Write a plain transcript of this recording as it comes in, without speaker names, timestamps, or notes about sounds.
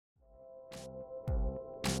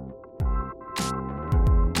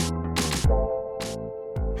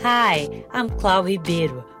Hi, I'm Clau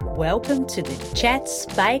Ribeiro. Welcome to the Chats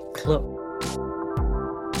by Clo.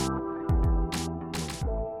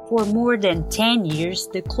 For more than 10 years,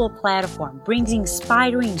 the Clo platform brings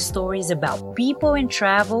inspiring stories about people and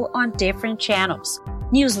travel on different channels,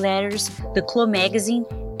 newsletters, the Clo magazine,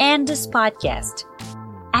 and this podcast.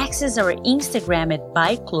 Access our Instagram at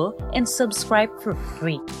ByClo and subscribe for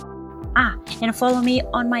free. And follow me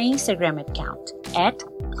on my Instagram account at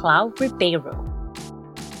Clau Ribeiro.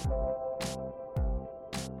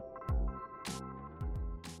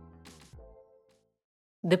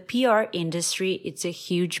 The PR industry is a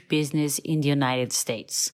huge business in the United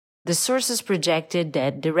States. The sources projected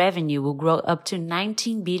that the revenue will grow up to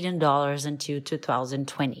 $19 billion until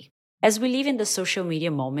 2020. As we live in the social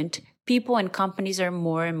media moment, people and companies are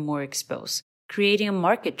more and more exposed, creating a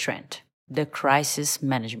market trend, the crisis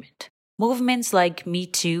management. Movements like Me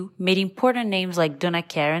Too made important names like Donna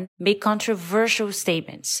Karan make controversial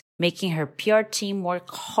statements, making her PR team work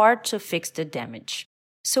hard to fix the damage.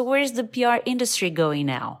 So where is the PR industry going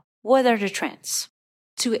now? What are the trends?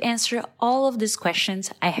 To answer all of these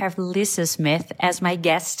questions, I have Lisa Smith as my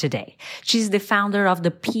guest today. She's the founder of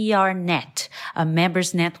the PR Net, a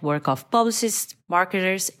members network of publicists,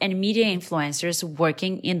 marketers, and media influencers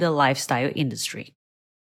working in the lifestyle industry.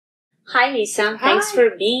 Hi, Lisa. Hi. Thanks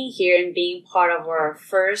for being here and being part of our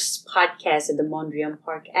first podcast at the Mondrian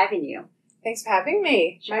Park Avenue. Thanks for having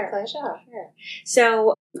me. Sure. My pleasure. Sure.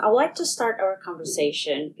 So I would like to start our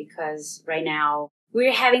conversation because right now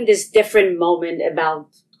we're having this different moment about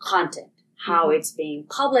content, how it's being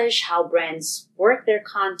published, how brands work their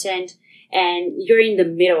content, and you're in the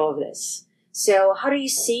middle of this. So how do you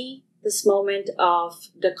see this moment of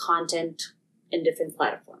the content in different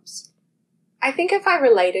platforms? I think if I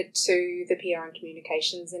relate it to the PR and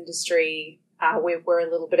communications industry, we're a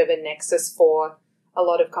little bit of a nexus for a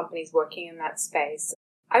lot of companies working in that space.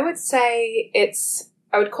 I would say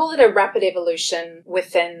I would call it a rapid evolution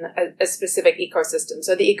within a specific ecosystem.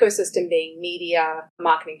 So the ecosystem being media,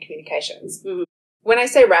 marketing, communications. Mm-hmm. When I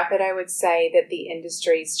say rapid, I would say that the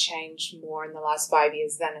industry's changed more in the last 5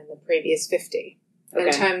 years than in the previous 50. Okay.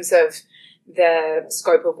 In terms of the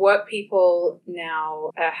scope of work people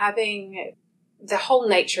now are having, the whole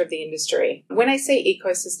nature of the industry. When I say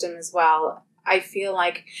ecosystem as well, I feel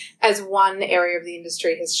like as one area of the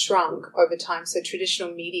industry has shrunk over time, so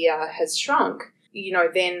traditional media has shrunk,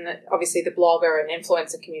 then obviously the blogger and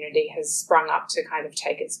influencer community has sprung up to kind of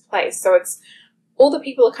take its place. So it's all the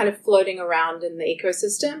people are kind of floating around in the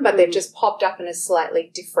ecosystem, but they've just popped up in a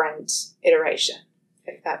slightly different iteration,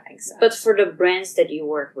 if that makes sense. But for the brands that you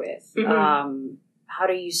work with, how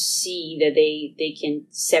do you see that they can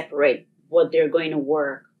separate what they're going to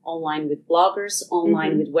work online with bloggers,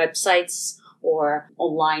 online with websites, or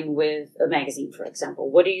online with a magazine, for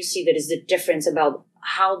example? What do you see that is the difference about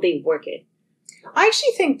how they work it? I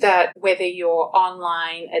actually think that whether you're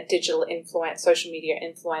online, a digital social media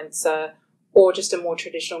influencer, or just a more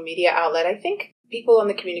traditional media outlet, I think people on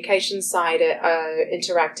the communications side are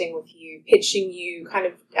interacting with you, pitching you, kind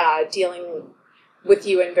of dealing with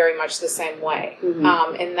you in very much the same way, in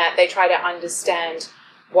that they try to understand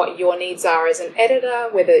what your needs are as an editor,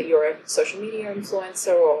 whether you're a social media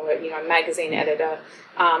influencer or a magazine editor,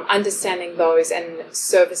 understanding those and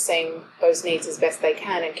servicing those needs as best they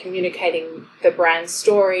can and communicating the brand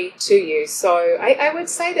story to you. So I would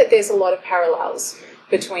say that there's a lot of parallels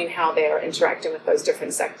between how they're interacting with those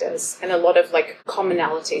different sectors and a lot of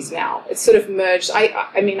commonalities now. It's sort of merged.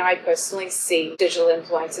 I personally see digital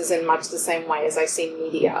influencers in much the same way as I see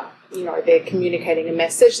media. They're communicating a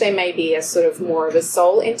message. They may be a sort of more of a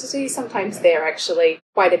sole entity. Sometimes they're actually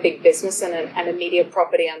quite a big business and a media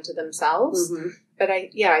property unto themselves. Mm-hmm. But I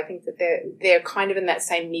think that they're kind of in that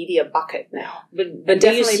same media bucket now. But definitely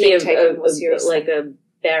do you see being taken more seriously. a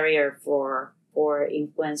barrier for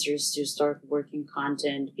influencers to start working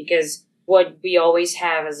content? Because what we always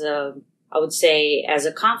have as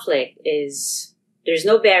a conflict is there's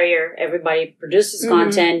no barrier. Everybody produces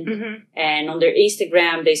content, and on their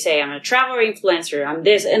Instagram they say, I'm a travel influencer, I'm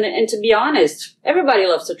this. And to be honest, everybody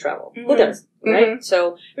loves to travel. Who does? Right?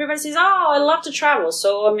 So everybody says, I love to travel,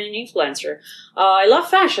 so I'm an influencer. I love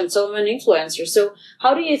fashion, so I'm an influencer. So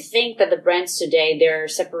how do you think that the brands today, they're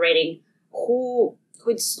separating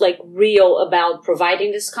who's real about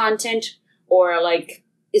providing this content, or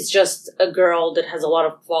it's just a girl that has a lot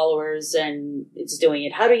of followers and it's doing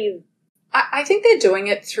it? How do you... I think they're doing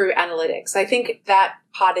it through analytics. I think that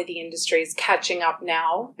part of the industry is catching up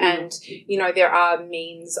now. And, there are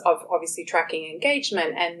means of obviously tracking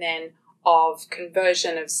engagement and then of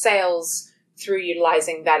conversion of sales through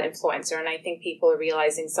utilizing that influencer. And I think people are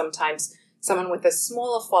realizing sometimes someone with a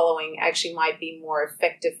smaller following actually might be more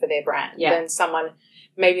effective for their brand than someone,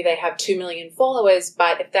 maybe they have 2 million followers,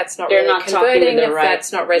 but if that's not They're really not converting, if right.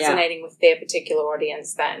 that's not resonating with their particular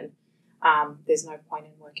audience, then there's no point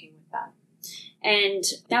in working with that. And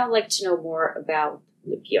now I'd like to know more about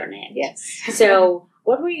the PRNet. Yes. So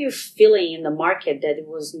what were you feeling in the market that it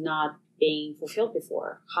was not being fulfilled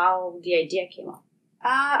before? How the idea came up?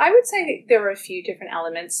 I would say there were a few different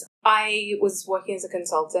elements. I was working as a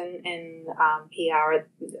consultant in PR.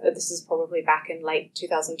 This is probably back in late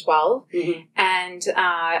 2012. Mm-hmm. And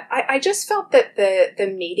I just felt that the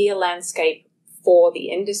media landscape for the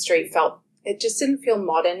industry it just didn't feel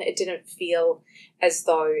modern. It didn't feel as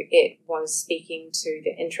though it was speaking to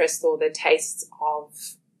the interests or the tastes of,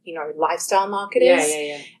 lifestyle marketers.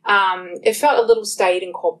 It felt a little staid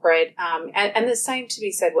and corporate. And the same to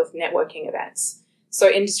be said with networking events. So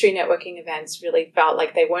industry networking events really felt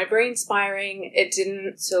like they weren't very inspiring. It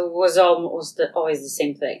didn't. So it was almost always the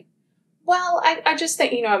same thing. Well, I just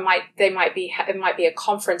think, it might be a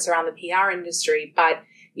conference around the PR industry, but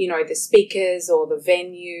the speakers or the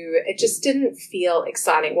venue, it just didn't feel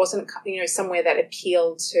exciting. It wasn't, somewhere that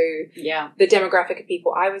appealed to the demographic of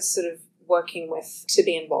people I was sort of working with to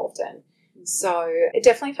be involved in. So it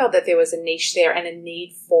definitely felt that there was a niche there and a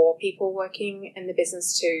need for people working in the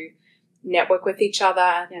business to network with each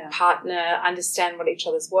other, partner, understand what each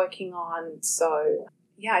other's working on. So,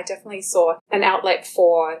 I definitely saw an outlet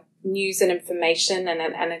for news and information and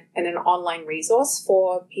an online resource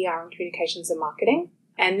for PR and communications and marketing.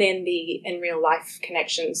 And then the in real life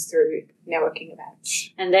connections through networking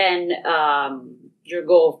events. And then your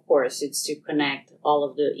goal, of course, is to connect all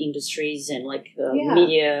of the industries and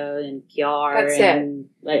media and PR and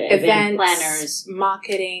event planners,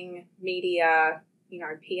 marketing, media,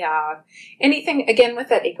 PR, anything, again, with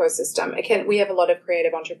that ecosystem. Again, we have a lot of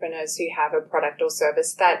creative entrepreneurs who have a product or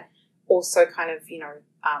service that also kind of,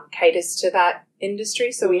 caters to that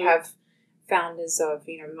industry. So we have founders of,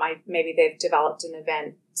 maybe they've developed an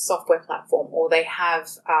event software platform, or they have,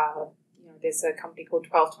 there's a company called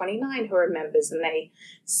 1229 who are members, and they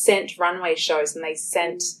sent runway shows and they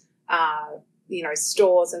sent,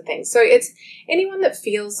 stores and things. So it's anyone that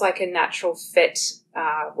feels like a natural fit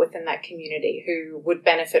within that community who would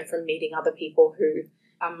benefit from meeting other people who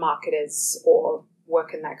are marketers or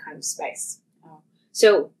work in that kind of space.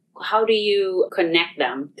 So how do you connect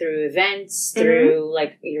them? Through events, through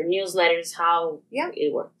your newsletters, how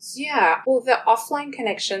it works? Yeah, well, the offline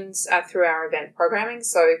connections are through our event programming.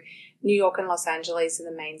 So New York and Los Angeles are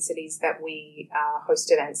the main cities that we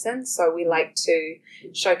host events in. So we like to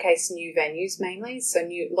showcase new venues mainly. So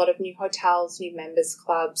a lot of new hotels, new members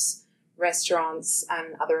clubs, restaurants,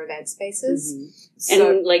 and other event spaces.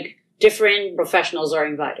 So, and different professionals are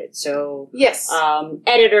invited. So yes,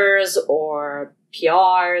 editors or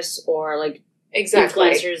PRs or exactly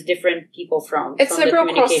influencers, different people from it's from a the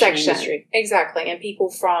real cross section. Industry. Exactly, and people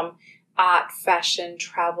from art, fashion,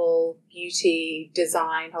 travel, beauty,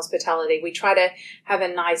 design, hospitality. We try to have a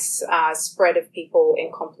nice spread of people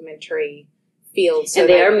in complementary fields. So and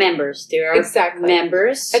they are members. They are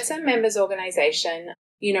members. It's a members organization.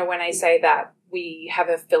 When I say that we have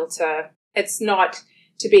a filter, it's not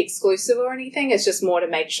to be exclusive or anything. It's just more to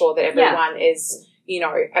make sure that everyone is,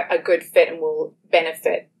 a good fit and will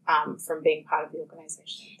benefit from being part of the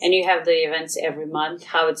organization. And you have the events every month.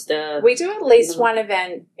 We do at least one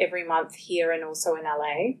event every month here and also in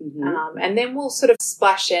LA. And then we'll sort of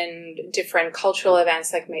splash in different cultural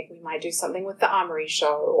events, we might do something with the Armory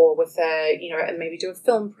Show or with maybe do a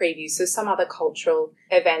film preview. So some other cultural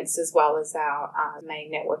events as well as our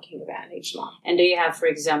main networking event each month. And do you have, for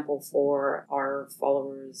example, for our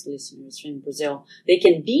followers, listeners from Brazil, they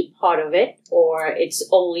can be part of it, or it's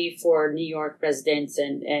only for New York residents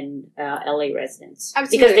and LA residents?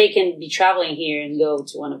 Absolutely. Because they can be traveling here and go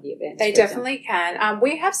to one of the events. They definitely can.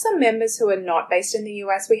 We have some members who are not based in the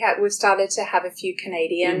US. We've started to have a few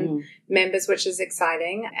Canadian members, which is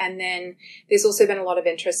exciting. And then there's also been a lot of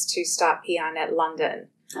interest to start PRNet London.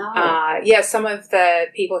 Some of the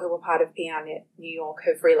people who were part of PRNet New York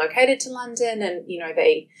have relocated to London, and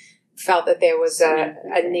they felt that there was a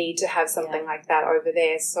need to have something like that over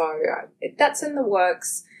there. So that's in the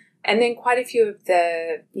works. And then quite a few of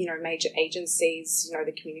the, major agencies,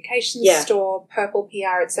 the communications store, Purple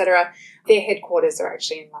PR, etc., their headquarters are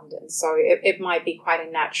actually in London. So it might be quite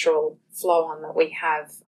a natural flow on that we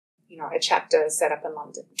have, a chapter set up in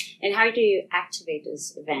London. And how do you activate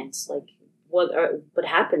these events? what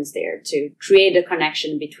happens there to create a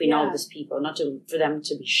connection between all these people, not for them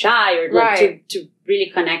to be shy or to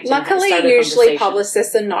really connect. Luckily, usually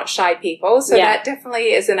publicists are not shy people, so that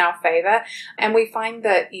definitely is in our favor. And we find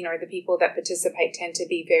that, you know, the people that participate tend to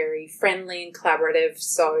be very friendly and collaborative,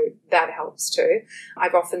 so that helps too.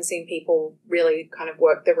 I've often seen people really kind of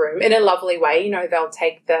work the room in a lovely way. You know, they'll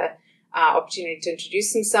take the opportunity to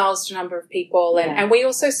introduce themselves to a number of people, and we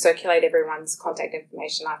also circulate everyone's contact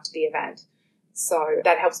information after the event. So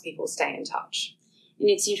that helps people stay in touch. And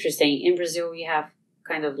it's interesting. In Brazil, we have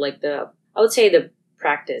kind of like I would say the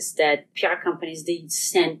practice that PR companies, they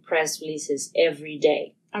send press releases every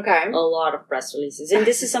day. Okay. A lot of press releases. And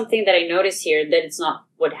this is something that I notice here, that it's not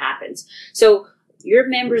what happens. So your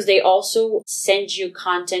members, they also send you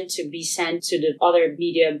content to be sent to the other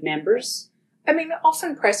media members? I mean,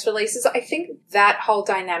 often press releases, I think that whole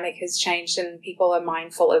dynamic has changed and people are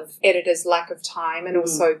mindful of editors' lack of time and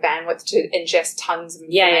also bandwidth to ingest tons of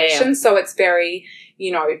information. Yeah. So it's very,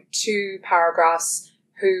 you know, 2 paragraphs,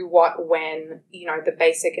 who, what, when, you know, the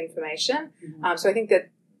basic information. So I think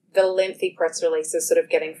that the lengthy press release is sort of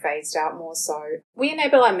getting phased out more so. We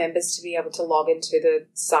enable our members to be able to log into the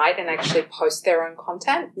site and actually post their own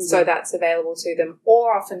content. So that's available to them.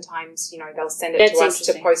 Or oftentimes, you know, they'll send it to us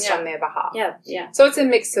to post on their behalf. Yeah. So it's a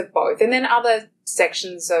mix of both. And then other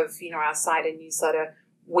sections of, you know, our site and newsletter,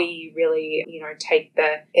 we really, you know, take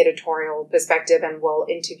the editorial perspective and we'll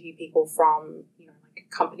interview people from, you know, like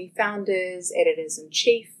company founders,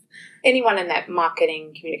 editors-in-chief, anyone in that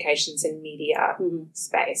marketing, communications, and media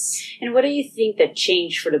space. And what do you think that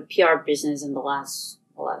changed for the PR business in the last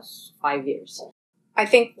 5 years? I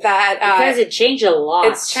think that because it changed a lot.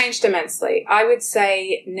 It's changed immensely. I would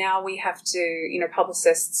say now we have to, you know,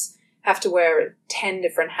 publicists have to wear 10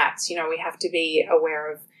 different hats. You know, we have to be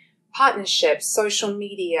aware of partnerships, social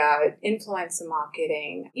media, influencer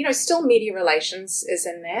marketing. You know, still media relations is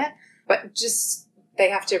in there, but just they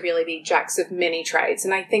have to really be jacks of many trades.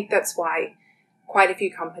 And I think that's why quite a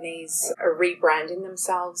few companies are rebranding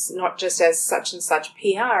themselves, not just as such and such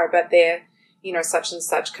PR, but they're, you know, such and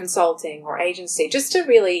such consulting or agency, just to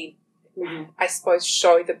really, I suppose,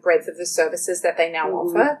 show the breadth of the services that they now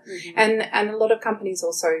offer. And a lot of companies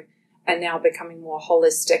also are now becoming more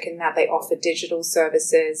holistic in that they offer digital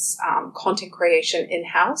services, content creation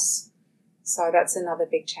in-house. So that's another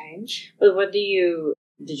big change. But what did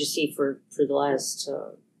you see for the last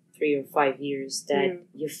 3 or 5 years that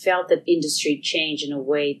you felt that industry changed in a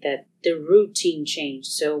way that the routine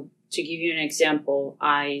changed? So to give you an example,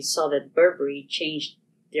 I saw that Burberry changed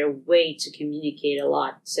their way to communicate a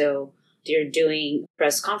lot. So they're doing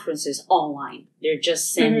press conferences online. They're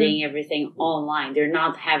just sending everything online. They're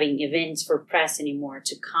not having events for press anymore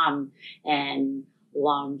to come and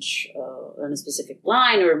launch on a specific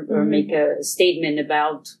line or make a statement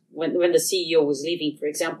about when the CEO was leaving, for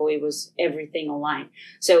example. It was everything online.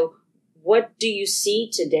 So what do you see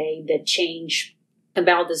today that changed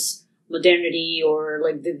about this modernity or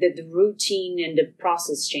like the routine and the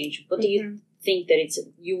process change? What do you think that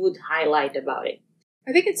you would highlight about it?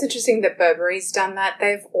 I think it's interesting that Burberry's done that.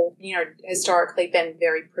 They've all, you know, historically been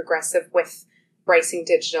very progressive with embracing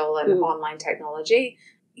digital and online technology.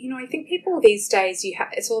 You know, I think people these days,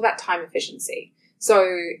 it's all about time efficiency. So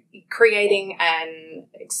creating an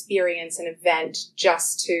experience, an event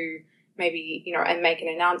just to maybe, you know, and make an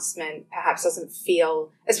announcement perhaps doesn't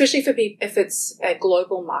feel, especially for people, if it's a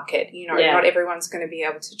global market, you know, not everyone's going to be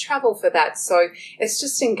able to travel for that. So it's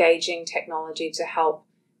just engaging technology to help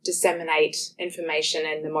disseminate information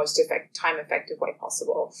in the most time-effective way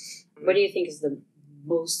possible. What do you think is the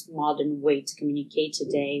most modern way to communicate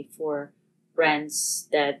today for brands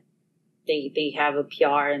that they have a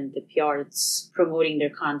PR and the PR is promoting their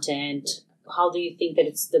content? How do you think that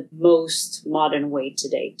it's the most modern way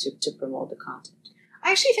today to promote the content?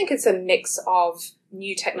 I actually think it's a mix of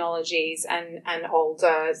new technologies and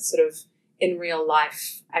older sort of in real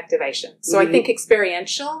life activation. So I think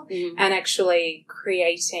experiential and actually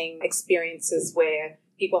creating experiences where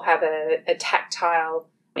people have a tactile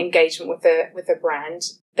engagement with a brand,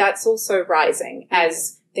 that's also rising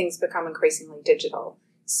as things become increasingly digital.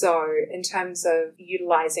 So in terms of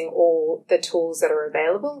utilizing all the tools that are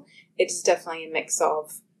available, it's definitely a mix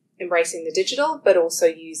of embracing the digital, but also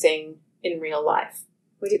using in real life.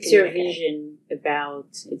 What's your vision about,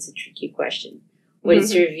 it's a tricky question, what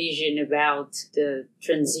is your vision about the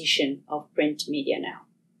transition of print media now?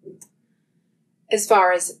 As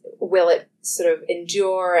far as will it sort of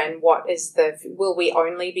endure and will we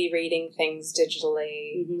only be reading things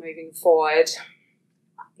digitally moving forward?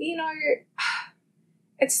 You know,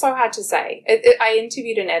 it's so hard to say. I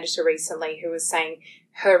interviewed an editor recently who was saying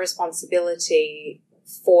her responsibility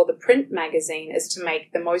for the print magazine is to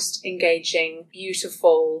make the most engaging,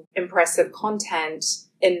 beautiful, impressive content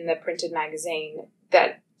in the printed magazine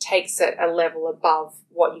that takes it a level above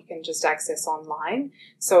what you can just access online.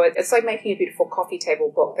 So it's like making a beautiful coffee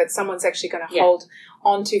table book that someone's actually going to hold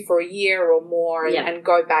onto for a year or more and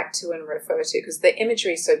go back to and refer to, because the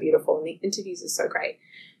imagery is so beautiful and the interviews are so great.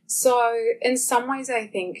 So in some ways, I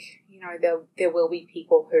think, there will be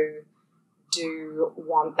people who do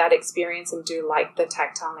want that experience and do like the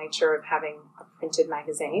tactile nature of having a printed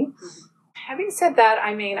magazine. Mm-hmm. Having said that,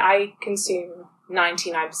 I consume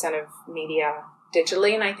 99% of media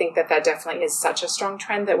digitally, and I think that definitely is such a strong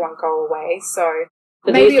trend that won't go away. So,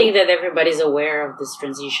 but do you think that everybody's aware of this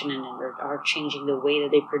transition and are changing the way that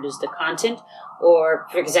they produce the content? Or,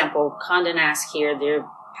 for example, Condé Nast here, they're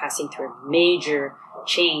passing through a major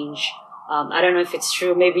change. I don't know if it's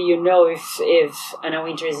true. Maybe if Anna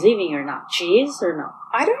Wintour is leaving or not. She is or not?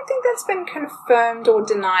 I don't think that's been confirmed or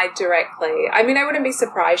denied directly. I wouldn't be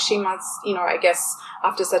surprised. She must, I guess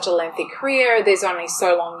after such a lengthy career, there's only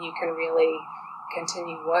so long you can really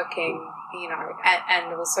continue working,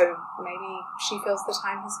 and also maybe she feels the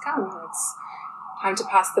time has come. It's time to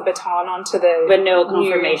pass the baton on to the But no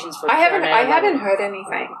confirmations for I haven't heard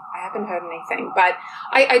anything. But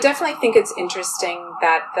I definitely think it's interesting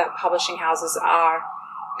that the publishing houses are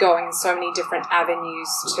going in so many different avenues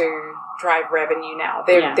to drive revenue now.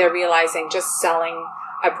 They're realizing just selling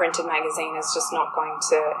a printed magazine is just not going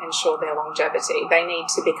to ensure their longevity. They need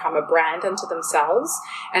to become a brand unto themselves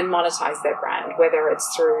and monetize their brand, whether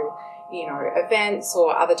it's through, events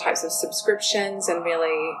or other types of subscriptions, and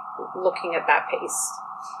really looking at that piece.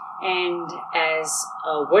 And as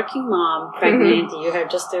a working mom, pregnant, you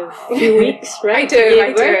have just a few weeks, right?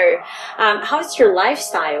 I do. How is your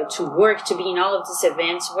lifestyle to work, to be in all of these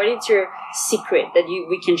events? What is your secret that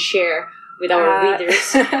we can share with our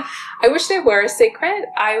readers? I wish there were a secret.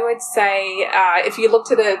 I would say if you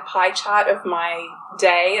looked at a pie chart of my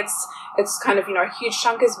day, it's kind of, a huge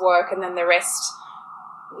chunk is work, and then the rest,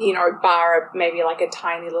 bar maybe like a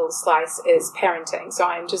tiny little slice is parenting. So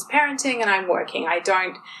I'm just parenting and I'm working. I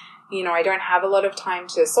don't have a lot of time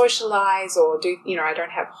to socialize or do, I don't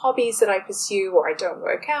have hobbies that I pursue, or I don't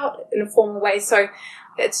work out in a formal way. So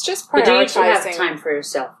it's just prioritizing. But do you have time for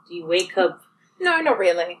yourself? Do you wake up? No, not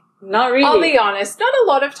really. Not really. I'll be honest, not a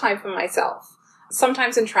lot of time for myself.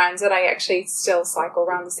 Sometimes in transit, I actually still cycle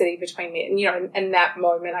around the city between me and, in that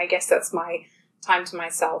moment, I guess that's my time to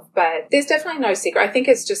myself. But there's definitely no secret. I think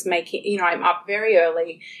it's just making, I'm up very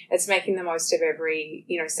early. It's making the most of every,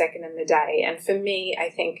 second in the day. And for me, I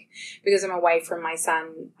think because I'm away from my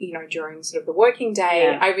son, during sort of the working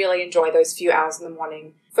day, I really enjoy those few hours in the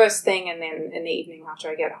morning, first thing, and then in the evening after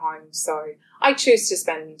I get home. So I choose to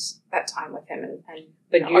spend that time with him and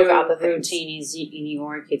but your routine is in New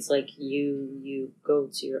York. It's like you go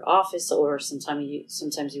to your office, or sometimes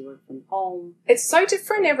you work from home. It's so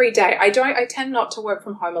different every day. I tend not to work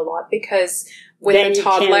from home a lot because with a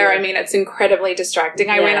toddler, it's incredibly distracting.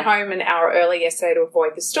 I went home an hour early yesterday to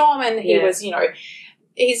avoid the storm, and he was,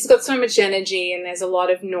 he's got so much energy, and there's a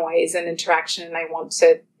lot of noise and interaction, and I want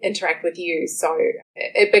to interact with you, so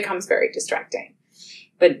it becomes very distracting.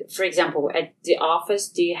 But for example, at the office,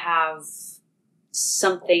 do you have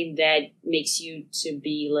something that makes you to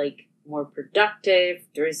be like more productive?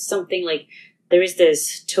 There is something like, there is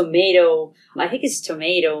this tomato, I think it's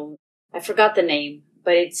tomato, I forgot the name,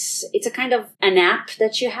 but it's a kind of an app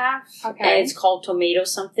that you have, and it's called Tomato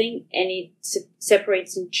something, and it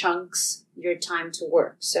separates in chunks your time to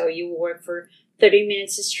work. So you work for 30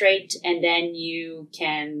 minutes straight, and then you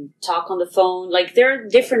can talk on the phone. Like, there are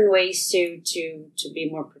different ways to be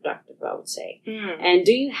more productive, I would say. And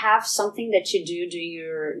do you have something that you do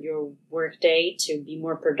your work day to be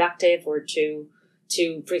more productive, or to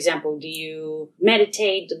for example, do you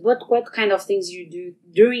meditate? What kind of things you do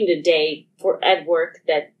during the day at work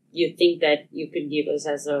that you think that you could give us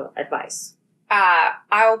as advice?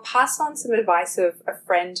 I'll pass on some advice of a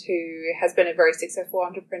friend who has been a very successful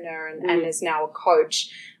entrepreneur and is now a coach.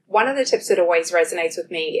 One of the tips that always resonates with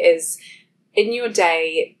me is, in your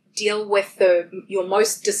day, deal with your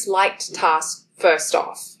most disliked task first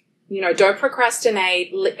off. Don't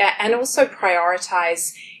procrastinate, and also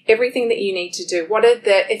prioritize everything that you need to do.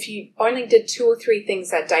 If you only did 2 or 3 things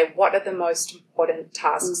that day, what are the most important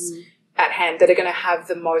tasks at hand that are going to have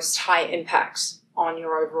the most high impact on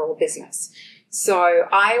your overall business? So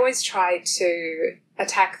I always try to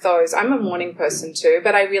attack those. I'm a morning person too,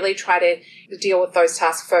 but I really try to deal with those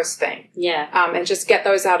tasks first thing. And just get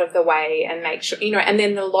those out of the way and make sure, and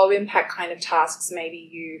then the low impact kind of tasks,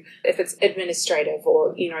 maybe if it's administrative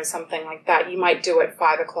or, something like that, you might do it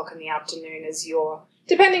 5 o'clock in the afternoon as you're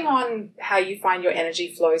Depending on how you find your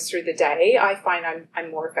energy flows through the day, I find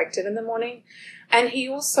I'm more effective in the morning. And he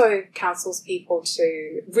also counsels people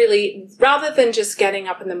to really, rather than just getting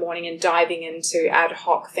up in the morning and diving into ad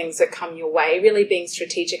hoc things that come your way, really being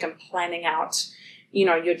strategic and planning out,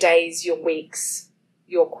 your days, your weeks,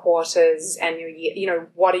 your quarters, and your year.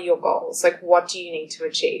 What are your goals? Like, what do you need to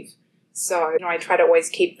achieve? So, I try to always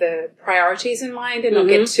keep the priorities in mind and not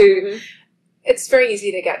get too... It's very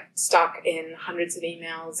easy to get stuck in hundreds of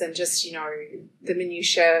emails and just, the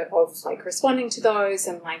minutiae of like responding to those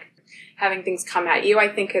and like having things come at you. I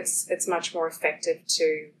think it's much more effective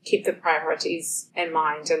to keep the priorities in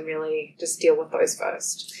mind and really just deal with those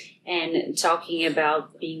first. And talking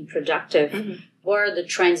about being productive, what are the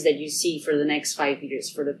trends that you see for the next 5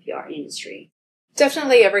 years for the PR industry?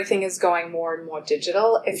 Definitely everything is going more and more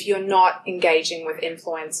digital. If you're not engaging with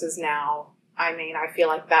influencers now, I feel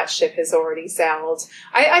like that ship has already sailed.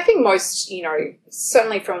 I think most,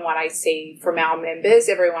 certainly from what I see from our members,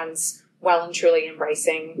 everyone's well and truly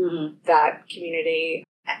embracing that community.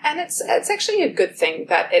 And it's actually a good thing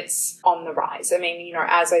that it's on the rise.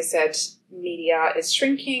 As I said, media is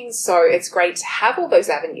shrinking, so it's great to have all those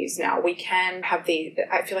avenues now. We can have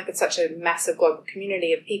I feel like it's such a massive global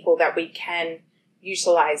community of people that we can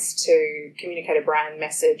utilize to communicate a brand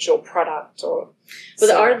message or product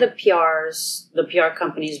But are the PR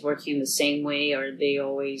companies working the same way, or are they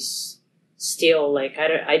always still like,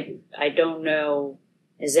 I don't know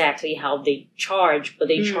exactly how they charge, but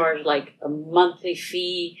they charge like a monthly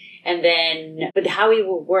fee, but how it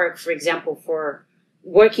will work, for example, for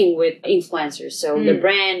working with influencers. So the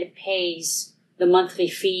brand pays the monthly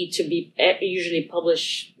fee to be usually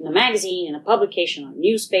published in a magazine, in a publication, on a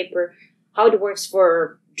newspaper. How it works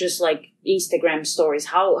for just like Instagram stories.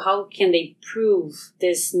 How can they prove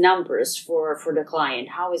these numbers for the client?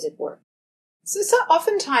 How does it work? So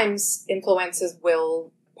oftentimes influencers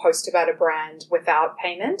will post about a brand without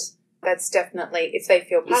payment. That's definitely, if they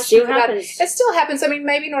feel passionate about it. It still happens.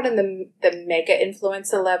 Maybe not in the mega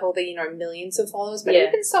influencer level, the, millions of followers, but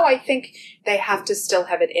even so, I think they have to still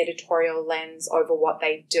have an editorial lens over what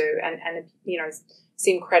they do and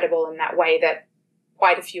seem credible in that way that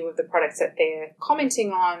quite a few of the products that they're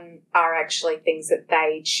commenting on are actually things that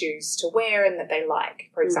they choose to wear and that they like.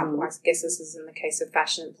 For example, I guess this is in the case of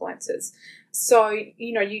fashion influencers. So,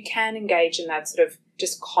 you can engage in that sort of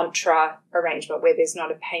just contra arrangement where there's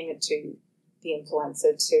not a payment to the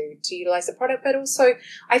influencer to utilize the product, but also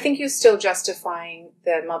I think you're still justifying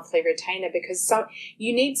the monthly retainer because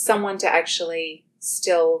you need someone to actually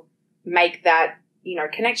still make that,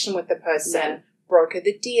 connection with the person, broker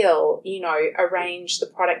the deal, arrange the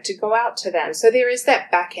product to go out to them. So there is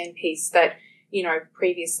that back end piece that,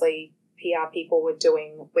 previously PR people were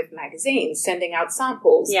doing with magazines, sending out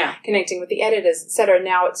samples, connecting with the editors, etc.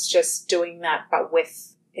 Now it's just doing that, but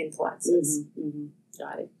with influencers.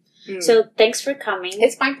 Got it. So thanks for coming.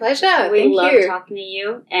 It's my pleasure. We love talking to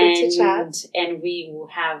you. And, good to chat. And we will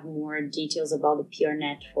have more details about the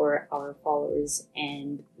PRNet for our followers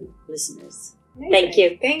and listeners. Amazing.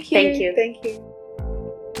 Thank you. Thank you.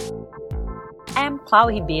 I'm Clau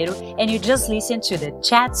Ribeiro, and you just listened to the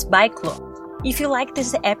Chats by Clau. If you like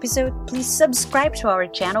this episode, please subscribe to our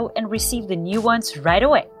channel and receive the new ones right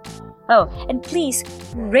away. Oh, and please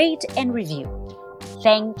rate and review.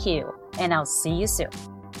 Thank you, and I'll see you soon.